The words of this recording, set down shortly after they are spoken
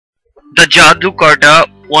The Jadukata,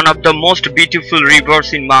 one of the most beautiful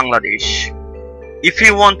rivers in Bangladesh. If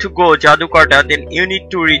you want to go Jadukata, then you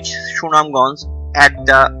need to reach Sunamganj at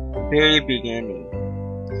the very beginning.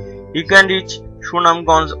 You can reach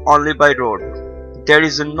Sunamganj only by road. There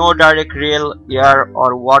is no direct rail, air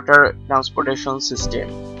or water transportation system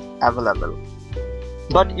available.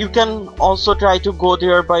 But you can also try to go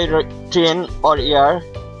there by train or air.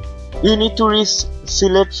 You need to reach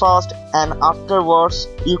Sylhet first, and afterwards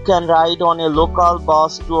you can ride on a local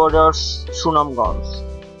bus towards Sunamganj.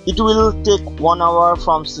 It will take 1 hour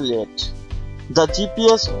from Sylhet. The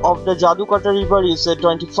GPS of the Jadukata River is a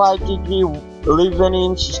 25° 11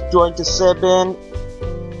 inch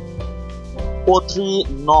 27.03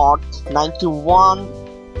 north, 91°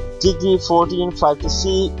 14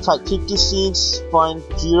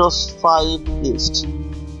 56.05 east.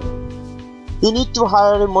 You need to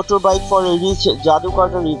hire a motorbike for a reach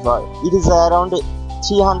Jadukata River. It is around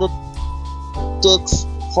 300 takes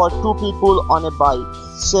for 2 people on a bike,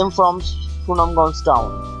 same from Sunamganj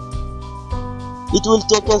town. It will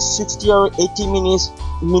take us 60 or 80 minutes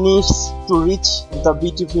to reach the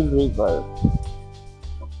beautiful river.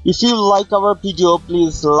 If you like our video,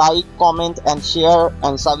 please like, comment and share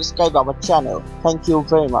and subscribe our channel. Thank you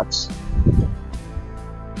very much.